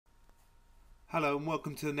Hello and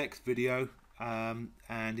welcome to the next video, and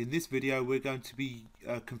in this video we're going to be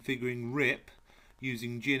configuring RIP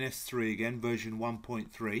using GNS3 again, version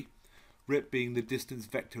 1.3, RIP being the distance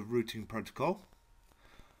vector routing protocol.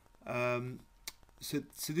 So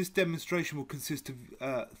this demonstration will consist of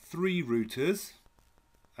 3 routers,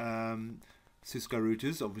 Cisco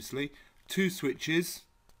routers obviously, 2 switches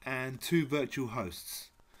and 2 virtual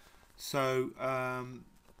hosts. So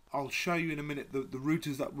I'll show you in a minute the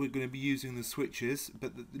routers that we're going to be using, the switches,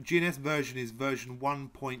 but the GNS version is version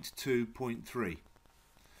 1.2.3.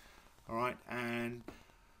 Alright, and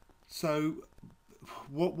so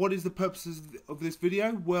what is the purpose of this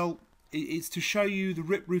video? Well, it's to show you the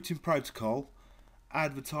RIP routing protocol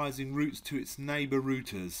advertising routes to its neighbour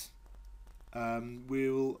routers.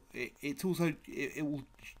 It will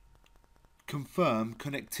confirm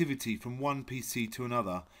connectivity from one PC to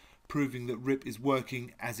another, proving that RIP is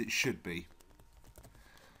working as it should be.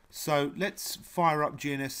 So let's fire up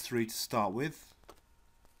GNS3 to start with.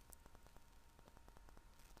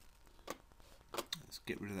 Let's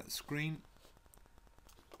get rid of that screen.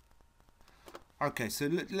 Okay, so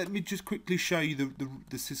let me just quickly show you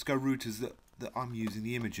the Cisco routers that I'm using,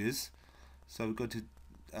 the images. So we've got to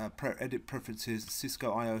edit preferences,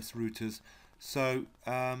 Cisco iOS routers. So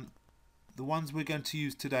the ones we're going to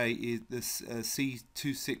use today is the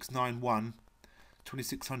C2691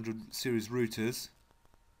 2600 series routers,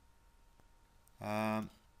 and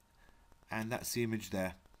that's the image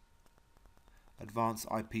there. Advanced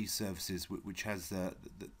IP services, which has the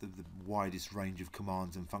widest range of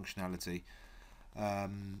commands and functionality. I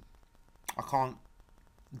can't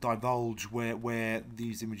divulge where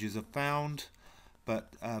these images are found,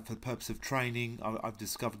 but for the purpose of training, I've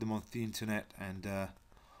discovered them on the internet, and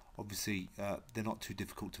obviously they're not too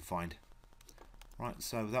difficult to find. Right,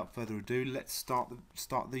 so without further ado, let's start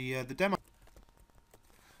the demo.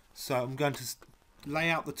 So I'm going to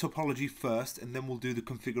lay out the topology first, and then we'll do the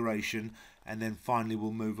configuration, and then finally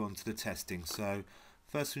we'll move on to the testing. So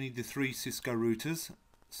first we need the 3 Cisco routers.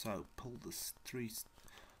 So pull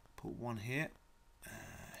one here,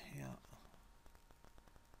 here,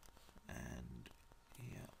 and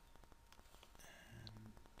here,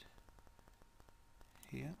 and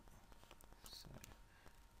here. So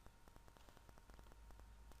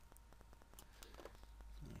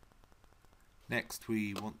next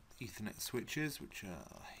we want Ethernet switches, which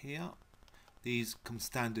are here. These come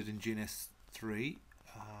standard in GNS3,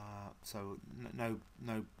 so no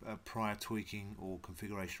prior tweaking or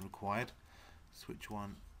configuration required. Switch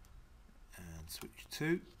 1 and switch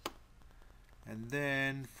 2, and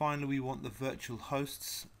then finally we want the virtual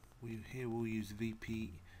hosts. Here we'll use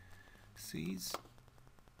VPCs.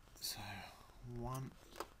 So 1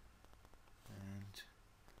 and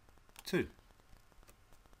 2.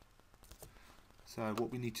 So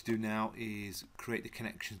what we need to do now is create the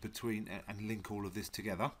connections between and link all of this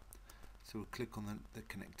together. So we'll click on the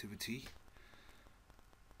connectivity,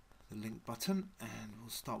 the link button, and we'll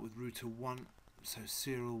start with router 1. So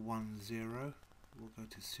serial 10. We'll go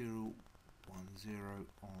to serial 10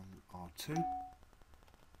 on R2.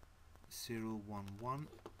 Serial 11. We'll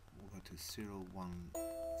go to serial 1,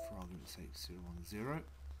 for argument's sake, serial 10. And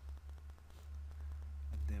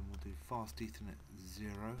then we'll do fast Ethernet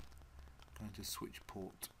 0. Going to switch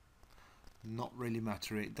port. Not really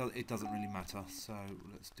matter. It doesn't really matter. So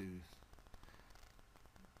let's do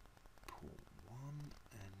port 1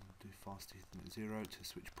 and do fast Ethernet 0 to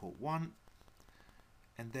switch port 1,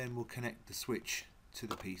 and then we'll connect the switch to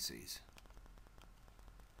the PCs.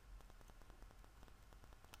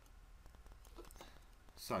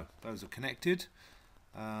 So those are connected.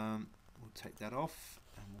 We'll take that off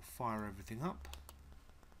and we'll fire everything up.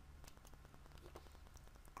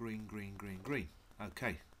 Green, green, green, green.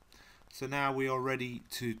 Okay, so now we are ready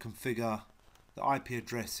to configure the IP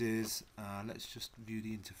addresses. Let's just view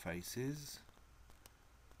the interfaces.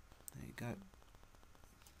 There you go.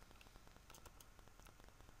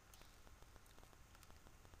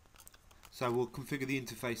 So we'll configure the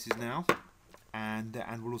interfaces now, and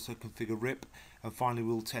we'll also configure RIP, and finally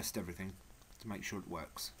we'll test everything to make sure it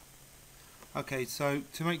works. Okay, so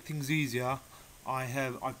to make things easier,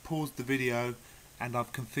 I've paused the video and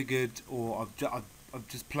I've configured, or I've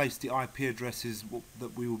just placed the IP addresses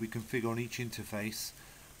that we will be configuring on each interface,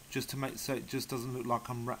 just to make so it just doesn't look like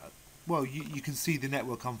well, you can see the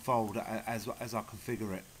network unfold as I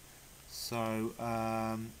configure it. So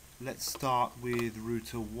let's start with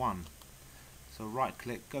router 1. So right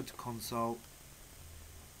click, go to console.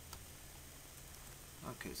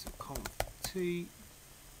 Okay, so conf T.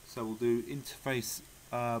 So we'll do interface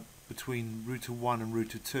between router 1 and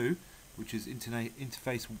router 2, which is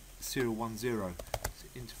interface serial 10. So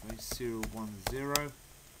interface serial 10,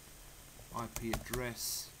 IP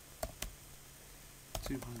address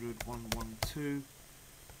 200.112,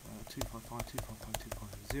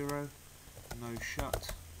 255.255.250, no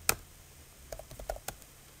shut.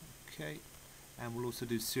 Okay, and we'll also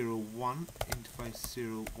do serial 1, interface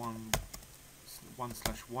serial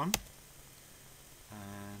 1/1,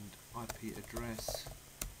 and IP address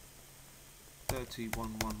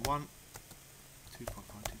 30.111,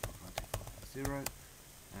 255.255.250,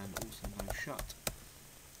 and also no shut.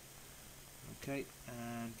 Okay,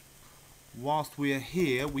 and whilst we are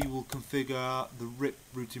here, we will configure the RIP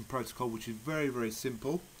routing protocol, which is very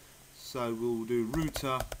simple. So we'll do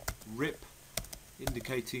router RIP,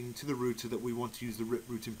 indicating to the router that we want to use the RIP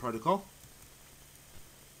routing protocol,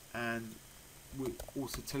 and we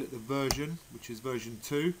also tell it the version, which is version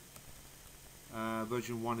 2.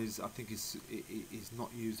 Version 1 is, I think, is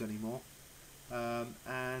not used anymore,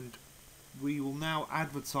 and we will now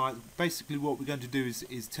advertise. Basically what we're going to do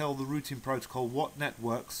is tell the routing protocol what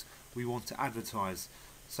networks we want to advertise.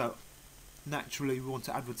 So naturally we want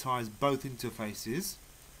to advertise both interfaces,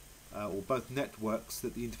 or both networks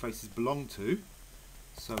that the interfaces belong to.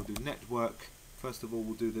 So we'll do network, first of all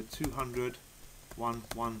we'll do the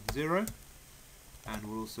 200.110, and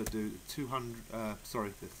we'll also do the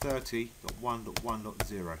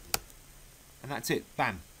 30.1.1.0, and that's it.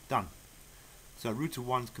 Bam, done. So router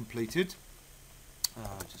 1's completed.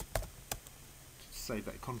 Just save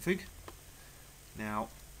that config. Now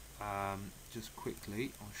just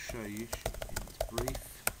quickly I'll show you,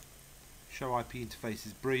 show IP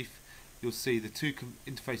interfaces brief. You'll see the two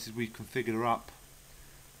interfaces we've configured are up,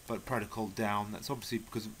 but protocol down. That's obviously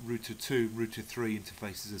because router 2, router 3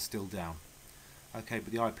 interfaces are still down. Okay,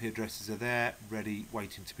 but the IP addresses are there, ready,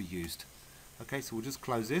 waiting to be used. Okay, so we'll just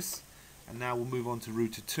close this, and now we'll move on to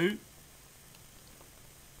router 2.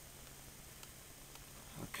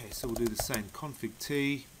 Okay, so we'll do the same config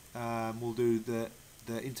T. We'll do the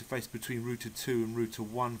interface between router 2 and router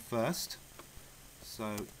 1 first.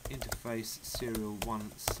 So interface serial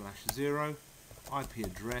 1/0, IP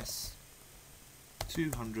address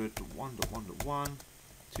 200.1.1.1,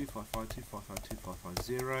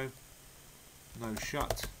 255.255.250, no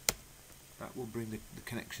shut. That will bring the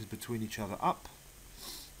connections between each other up.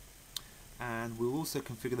 And we'll also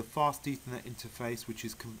configure the fast Ethernet interface, which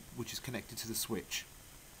is connected to the switch.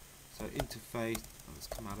 So interface, let's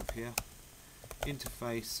come out of here.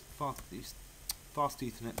 Interface fast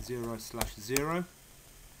Ethernet 0/0,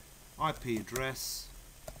 IP address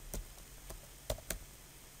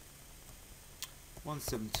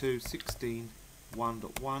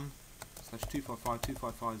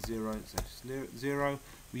 172.16.1.1/255.255.0/0.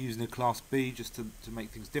 We're using a class B just to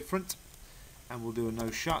make things different, and we'll do a no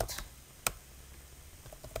shut.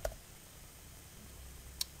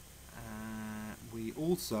 We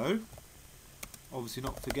also, obviously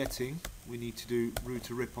not forgetting, we need to do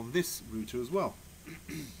router RIP on this router as well.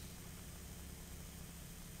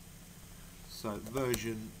 So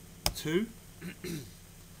version 2, and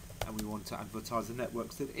we want to advertise the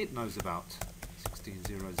networks that it knows about,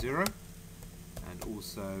 16.0.0, and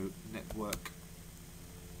also network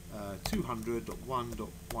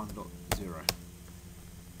 200.1.1.0.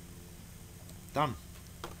 Done.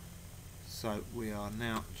 So we are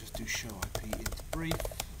now just do show IP into brief.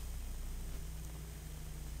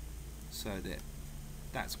 So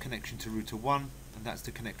that's connection to router 1, and that's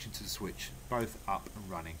the connection to the switch, both up and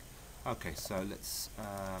running. Okay, so let's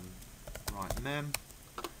write mem.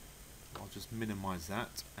 I'll just minimize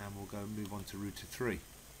that, and we'll go move on to router 3.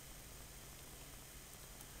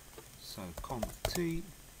 So conf t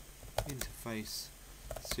interface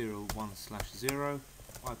serial 1/0,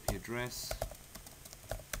 IP address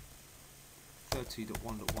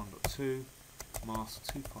 30.1.1.2, mask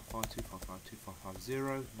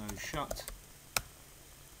 255.255.255.0, no shut,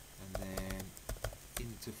 and then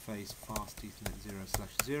interface fast Ethernet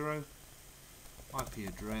 0/0, IP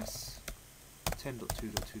address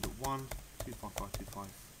 10.2.2.1, 255.255,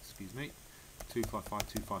 excuse me,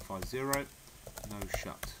 255.255.0, no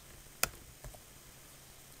shut.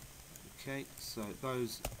 Okay, so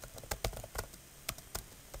those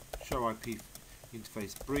show IP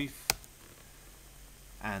interface brief,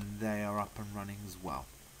 and they are up and running as well.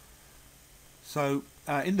 So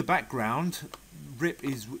in the background, RIP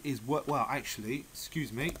is well, actually,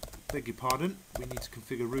 excuse me, beg your pardon, we need to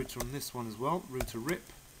configure router on this one as well. Router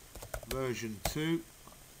RIP version 2,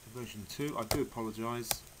 I do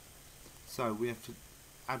apologize. So we have to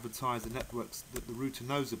advertise the networks that the router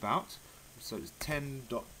knows about. So it's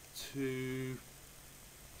 10.2,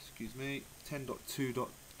 excuse me,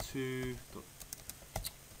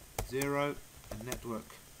 10.2.2.0, and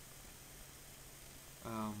network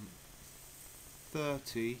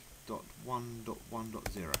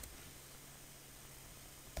 30.1.1.0,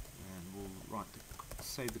 and we'll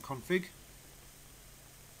save the config.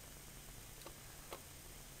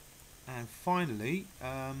 And finally,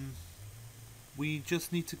 we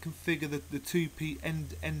just need to configure the two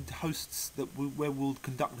end hosts where we'll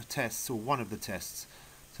conduct the tests, or one of the tests.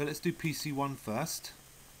 So let's do PC1 first.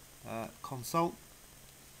 Console.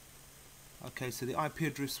 Okay, so the IP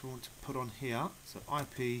address we want to put on here. So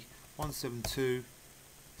IP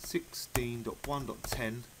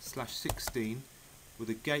 172.16.1.10/16 with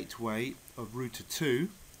a gateway of router 2,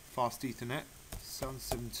 fast Ethernet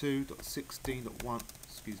 172.16.1.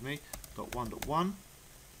 Excuse me. .1.1.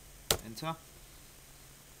 Enter.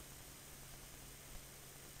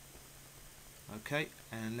 Okay,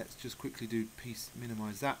 and let's just quickly do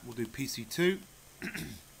minimize that. We'll do PC2.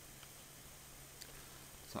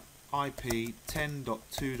 So IP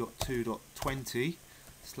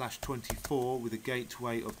 10.2.2.20/24 with a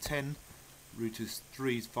gateway of 10, routers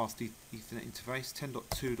 3's fast Ethernet interface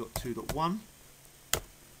 10.2.2.1.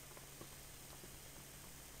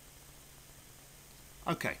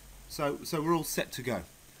 Okay, so we're all set to go.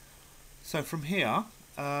 So from here,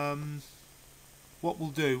 what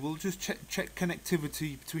we'll do, we'll just check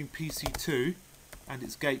connectivity between PC2 and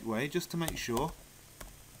its gateway just to make sure.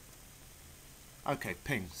 Okay,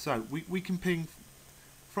 ping. So we can ping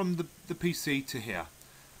from the PC to here.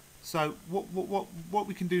 So what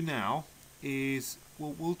we can do now is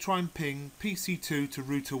we'll try and ping PC2 to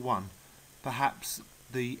router 1, perhaps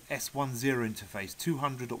the S10 interface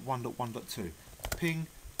 200.1.1.2. Ping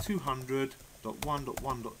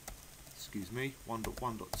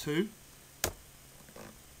 200.1.1.2.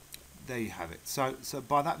 There you have it. So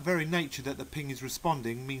by that very nature that the ping is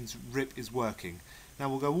responding means RIP is working. Now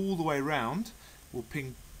we'll go all the way around. We'll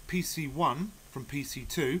ping PC1 from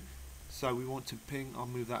PC2. So we want to ping, I'll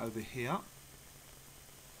move that over here.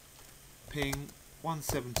 Ping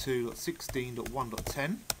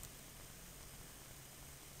 172.16.1.10.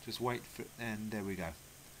 Just wait for, and there we go.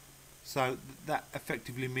 So that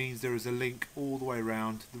effectively means there is a link all the way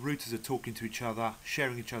around. The routers are talking to each other,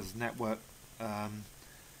 sharing each other's network, and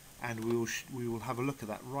we will have a look at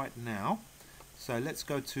that right now. So let's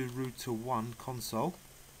go to router 1 console.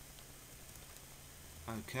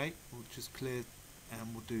 Okay, we'll just clear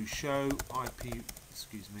and we'll do show IP.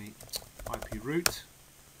 Excuse me, IP route.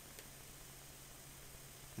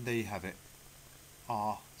 And there you have it.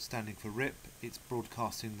 R standing for RIP. It's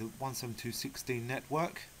broadcasting the 172.16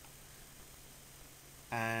 network.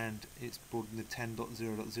 And it's broadcasting the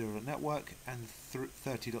 10.0.0 network and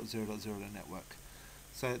 30.0.0 network.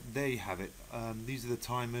 So there you have it. These are the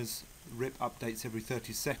timers. RIP updates every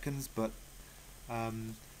 30 seconds, but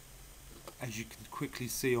as you can quickly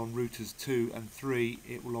see on routers 2 and 3,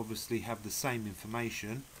 it will obviously have the same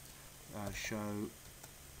information. Show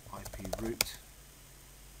IP route.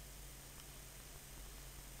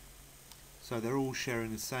 So they're all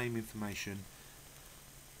sharing the same information.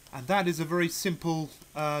 And that is a very simple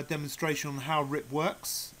demonstration on how RIP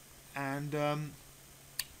works. And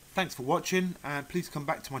thanks for watching, and please come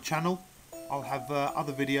back to my channel. I'll have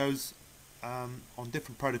other videos on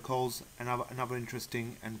different protocols and other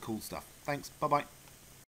interesting and cool stuff. Thanks, bye bye.